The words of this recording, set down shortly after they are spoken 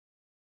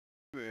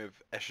We have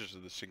Ashes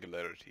of the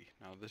Singularity.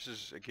 Now this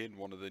is again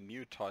one of the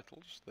new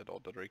titles that are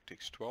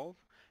DirectX 12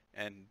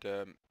 and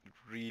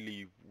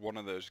really one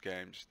of those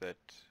games that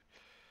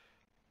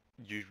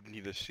you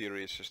need a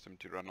serious system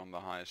to run on the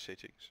higher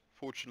settings.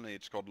 Fortunately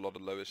it's got a lot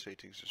of lower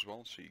settings as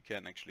well, so you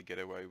can actually get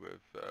away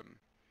with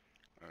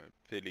a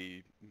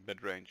fairly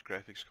mid-range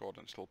graphics card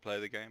and still play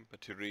the game,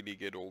 but to really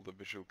get all the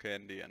visual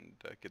candy and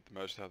get the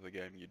most out of the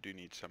game you do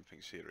need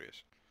something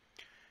serious.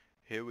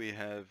 Here we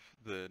have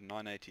the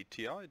 980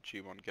 Ti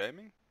G1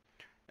 Gaming,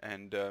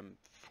 and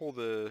for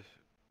the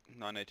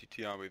 980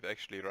 Ti we've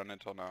actually run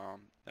it on our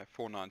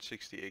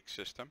 4960X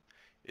system.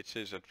 It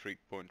says at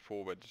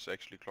 3.4 but it's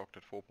actually clocked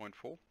at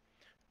 4.4,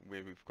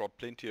 where we've got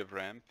plenty of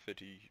RAM,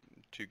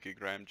 32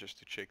 gig RAM, just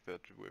to check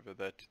that whether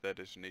that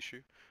is an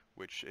issue,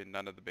 which in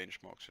none of the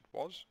benchmarks it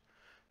was.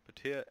 But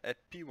here at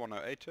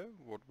P1080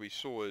 what we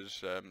saw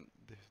is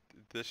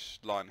this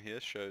line here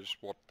shows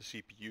what the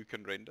CPU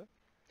can render.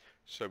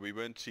 So we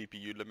weren't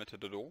CPU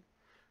limited at all.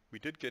 We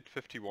did get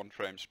 51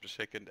 frames per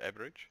second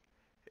average.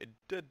 It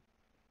did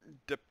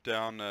dip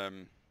down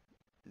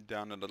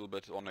down a little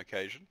bit on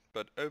occasion,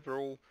 but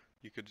overall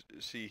you could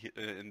see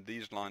in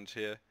these lines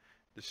here,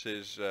 this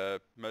is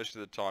most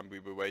of the time we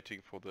were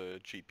waiting for the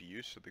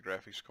GPU, so the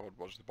graphics card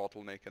was the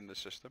bottleneck in the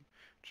system.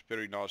 What's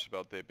very nice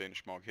about their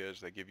benchmark here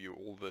is they give you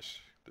all the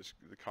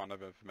kind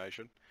of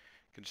information.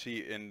 You can see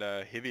in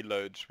heavy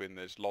loads when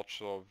there's lots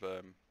of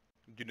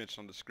units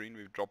on the screen,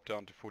 we've dropped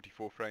down to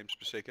 44 frames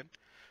per second.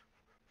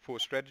 For a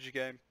strategy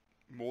game,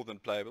 more than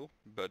playable,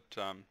 but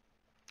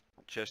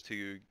just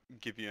to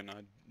give you an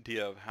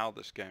idea of how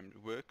this game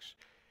works,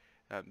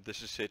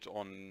 this is set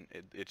on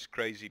its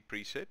crazy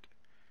preset.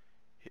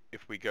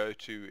 If we go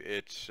to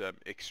its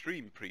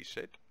extreme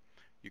preset,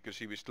 you can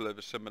see we still have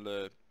a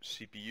similar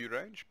CPU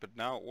range, but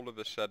now all of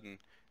a sudden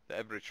the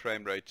average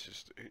frame rate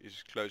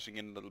is closing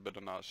in a little bit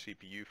on our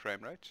CPU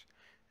frame rates,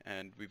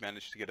 and we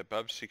managed to get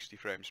above 60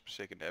 frames per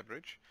second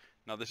average.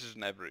 Now this is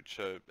an average,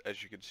 so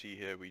as you can see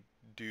here we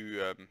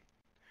do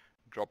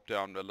drop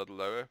down a little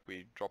lower.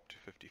 We drop to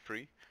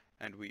 53,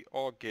 and we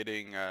are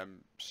getting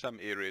some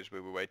areas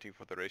where we're waiting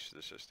for the rest of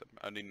the system.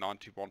 Only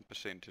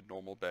 91% in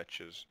normal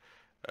batches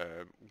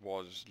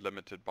was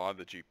limited by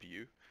the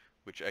GPU,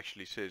 which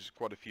actually says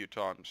quite a few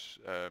times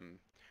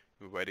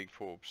we're waiting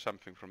for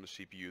something from the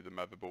CPU, the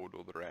motherboard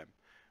or the RAM,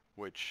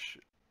 which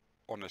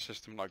on a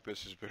system like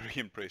this is very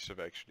impressive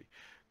actually,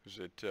 because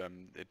it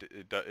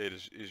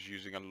is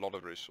using a lot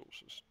of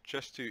resources.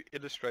 Just to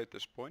illustrate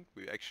this point,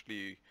 we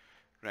actually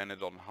ran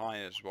it on high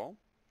as well.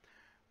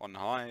 On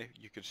high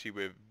you can see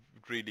we're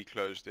really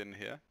closed in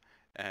here,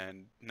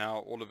 and now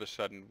all of a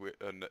sudden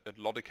in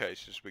a lot of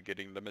cases we're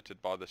getting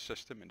limited by the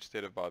system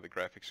instead of by the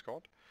graphics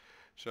card.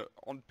 So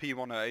on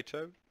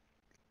P1080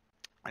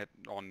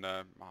 on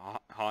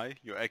high,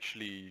 your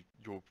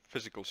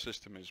physical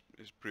system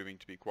is proving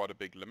to be quite a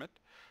big limit,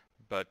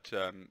 but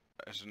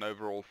as an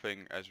overall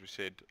thing, as we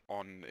said,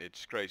 on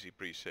its crazy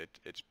preset,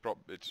 it's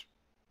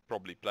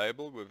probably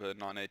playable with a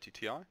 980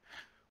 Ti,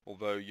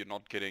 although you're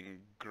not getting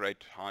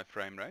great high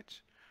frame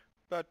rates,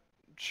 but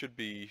should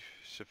be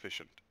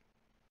sufficient.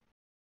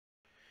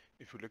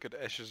 If we look at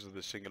Ashes of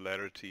the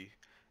Singularity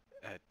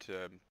at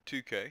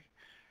 2K,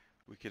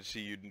 we can see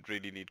you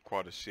really need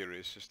quite a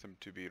serious system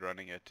to be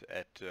running it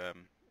at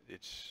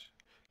its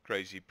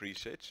crazy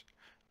presets.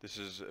 This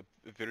is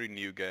a very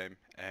new game,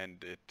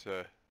 and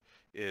it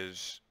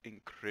is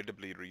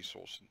incredibly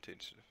resource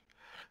intensive.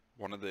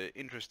 One of the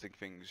interesting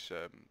things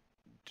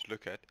to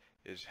look at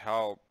is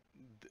how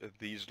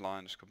these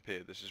lines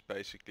compare. This is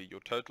basically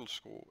your total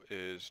score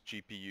is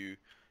GPU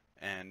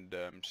and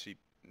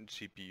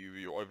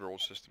CPU, your overall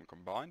system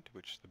combined,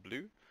 which is the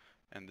blue,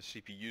 and the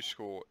CPU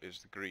score is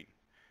the green.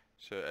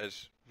 So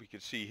as we can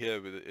see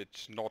here,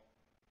 it's not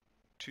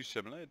too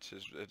similar. It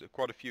says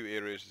quite a few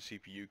areas the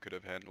CPU could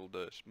have handled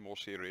a more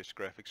serious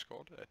graphics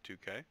card at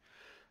 2K.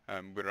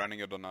 We're running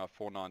it on our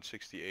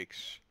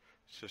 4960X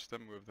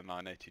system with the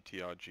 980 Ti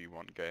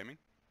G1 Gaming.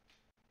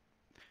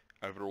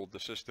 Overall the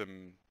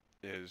system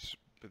is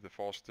the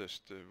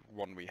fastest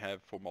one we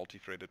have for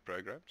multi-threaded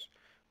programs.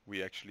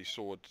 We actually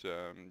saw it,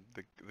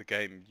 the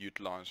game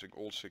utilizing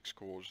all 6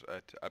 cores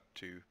at up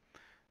to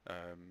I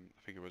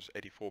think it was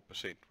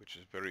 84%, which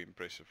is very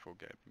impressive for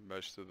a game.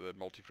 Most of the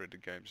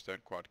multi-threaded games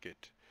don't quite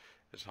get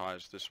as high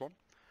as this one.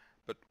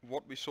 But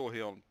what we saw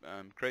here on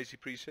crazy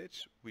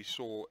presets, we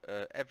saw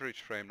an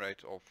average frame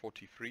rate of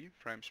 43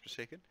 frames per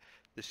second.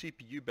 The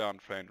CPU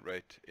bound frame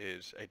rate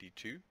is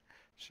 82.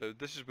 So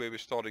this is where we're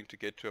starting to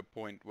get to a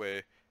point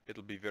where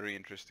it'll be very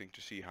interesting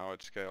to see how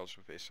it scales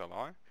with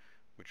SLI,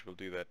 which we'll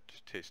do that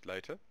test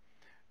later.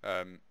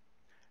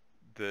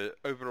 The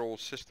overall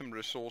system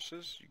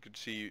resources, you can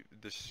see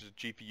this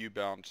GPU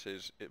bound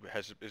says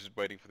is it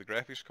waiting for the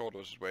graphics card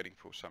or is it waiting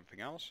for something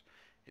else.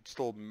 It's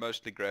still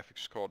mostly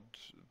graphics card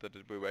that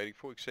we're waiting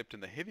for, except in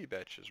the heavy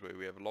batches where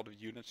we have a lot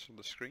of units on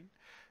the screen.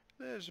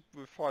 There's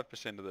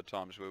 5% of the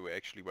times where we're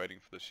actually waiting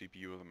for the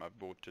CPU or the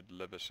motherboard to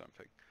deliver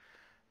something.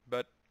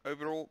 But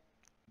overall,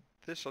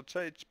 this I'd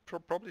say it's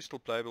probably still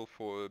playable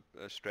for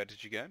a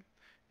strategy game.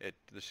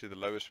 This is the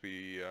lowest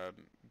we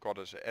got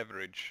as an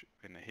average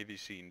in the heavy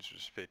scenes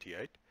was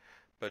 38,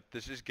 but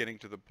this is getting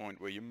to the point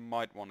where you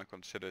might want to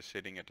consider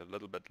setting it a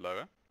little bit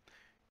lower.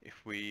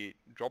 If we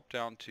drop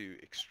down to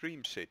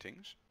extreme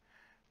settings,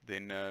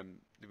 then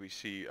we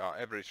see our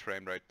average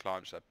frame rate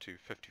climbs up to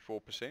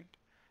 54%.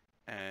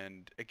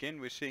 And again,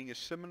 we're seeing a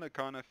similar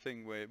kind of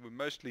thing where we're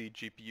mostly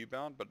GPU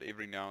bound, but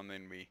every now and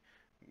then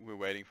we're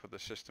waiting for the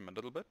system a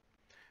little bit.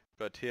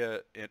 But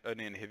here,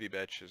 only in heavy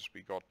batches,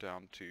 we got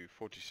down to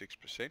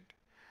 46%.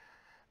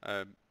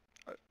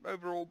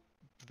 Overall,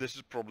 this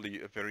is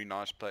probably a very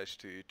nice place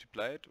to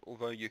play it,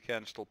 although you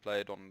can still play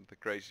it on the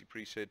crazy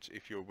presets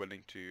if you're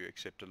willing to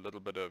accept a little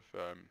bit of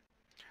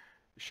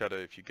shadow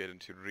if you get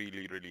into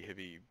really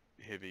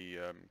heavy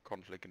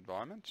conflict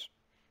environments.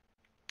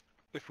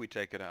 If we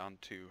take it down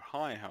to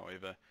high,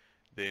 however,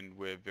 then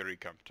we're very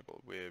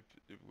comfortable. We're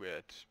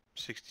at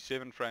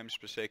 67 frames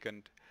per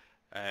second,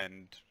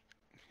 and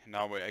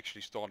now we're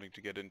actually starting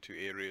to get into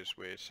areas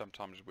where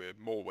sometimes we're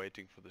more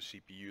waiting for the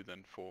CPU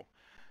than for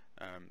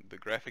the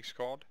graphics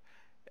card.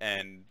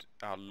 And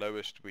our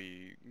lowest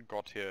we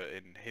got here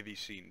in heavy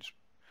scenes,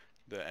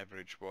 the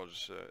average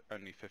was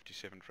only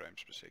 57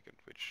 frames per second,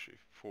 which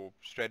for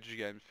strategy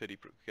games, 30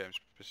 games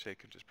per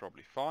second is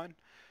probably fine.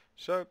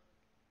 So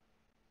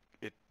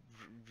it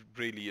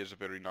really is a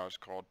very nice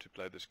card to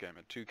play this game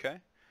at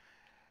 2K.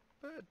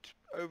 But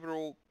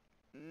overall,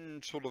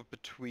 sort of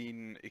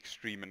between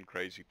extreme and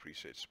crazy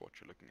presets, what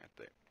you're looking at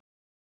there.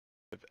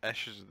 We have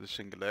Ashes of the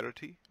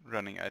Singularity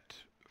running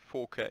at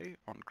 4K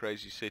on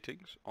crazy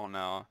settings on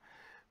our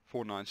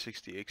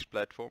 4960X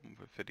platform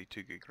with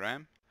 32 gig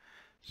RAM.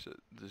 So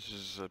this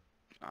is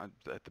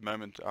at the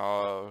moment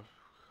our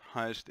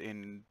highest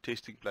end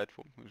testing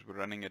platform, because we're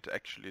running it,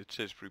 actually it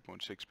says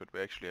 3.6, but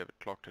we actually have it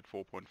clocked at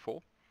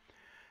 4.4.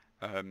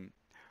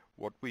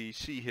 What we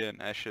see here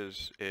in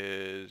Ashes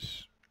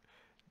is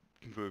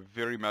we're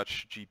very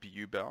much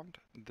GPU bound.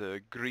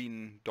 The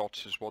green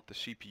dots is what the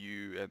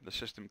CPU and the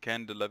system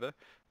can deliver.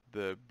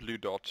 The blue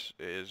dots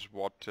is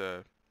what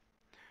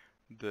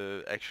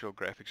the actual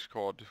graphics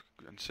card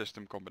and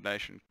system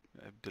combination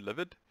have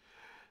delivered.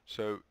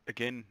 So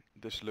again,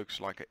 this looks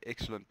like an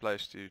excellent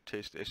place to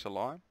test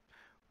SLI.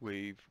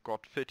 We've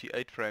got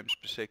 38 frames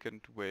per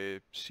second,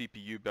 where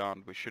CPU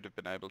bound we should have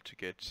been able to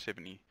get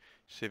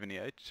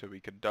 78, so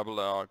we can double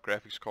our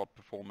graphics card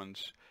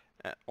performance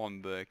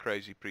on the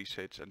crazy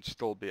presets and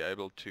still be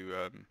able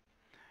to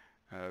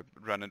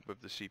run it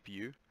with the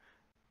CPU.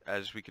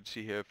 As we can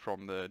see here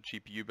from the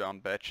GPU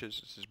bound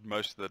batches, this is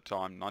most of the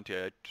time,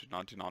 98 to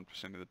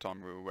 99% of the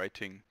time, we were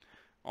waiting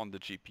on the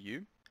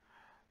GPU.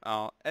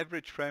 Our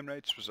average frame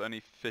rates was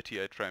only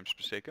 38 frames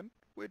per second,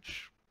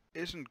 which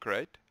isn't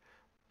great,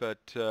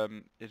 but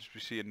as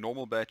we see in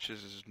normal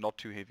batches, this is not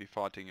too heavy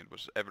fighting. It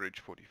was average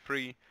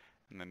 43,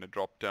 and then it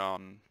dropped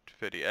down to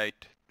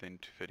 38, then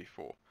to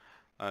 34.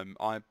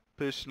 I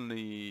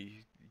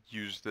personally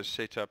use this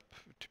setup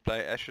to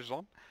play Ashes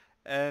on,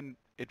 and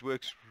it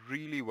works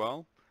really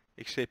well,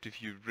 except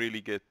if you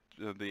really get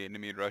the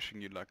enemy rushing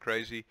you like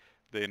crazy,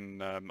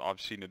 then I've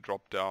seen it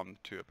drop down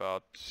to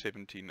about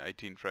 17,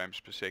 18 frames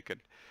per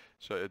second.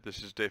 So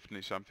this is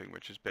definitely something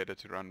which is better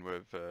to run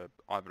with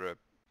either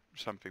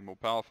something more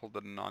powerful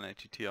than a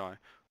 980 Ti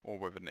or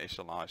with an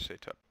SLI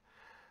setup.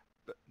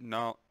 But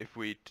now if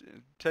we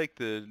take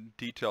the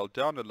detail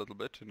down a little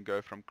bit and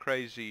go from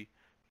crazy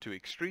to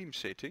extreme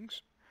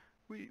settings,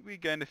 we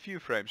gain a few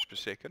frames per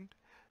second,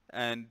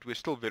 and we're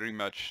still very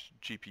much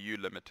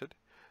GPU limited.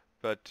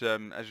 But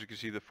as you can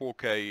see, the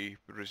 4K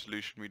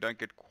resolution, we don't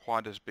get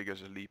quite as big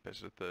as a leap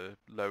as at the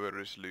lower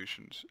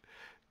resolutions,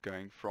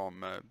 going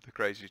from the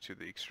crazy to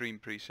the extreme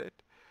preset.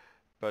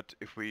 But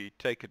if we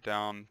take it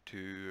down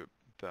to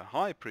the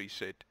high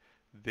preset,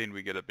 then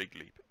we get a big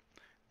leap.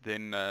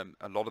 Then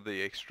a lot of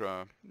the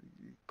extra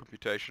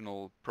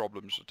computational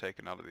problems are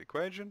taken out of the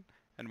equation,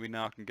 and we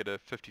now can get a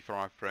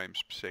 55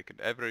 frames per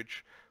second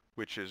average,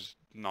 which is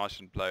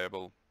nice and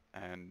playable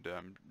and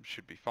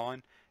should be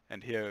fine.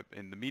 And here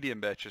in the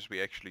medium batches,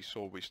 we actually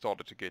saw we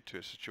started to get to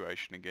a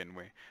situation again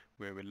where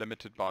we're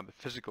limited by the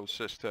physical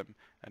system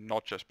and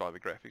not just by the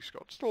graphics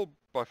card. Still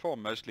by far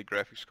mostly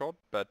graphics card,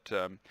 but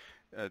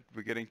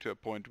we're getting to a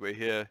point where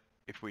here,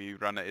 if we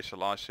run a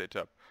SLI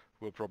setup,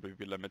 we'll probably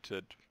be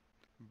limited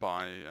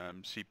by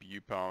CPU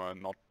power,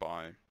 not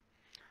by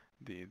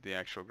the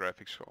actual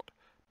graphics card.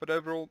 But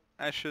overall,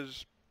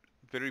 Ashes,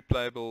 very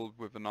playable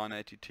with a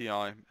 980 Ti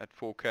at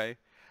 4K.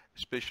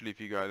 Especially if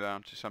you go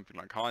down to something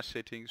like high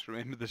settings.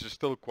 Remember, this is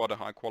still quite a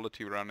high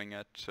quality running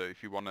at, so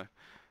if you want to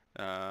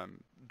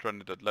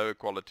run it at lower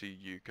quality,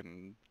 you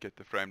can get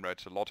the frame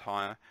rates a lot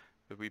higher.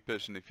 But we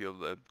personally feel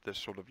that this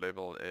sort of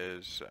level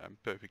is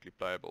perfectly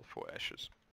playable for Ashes.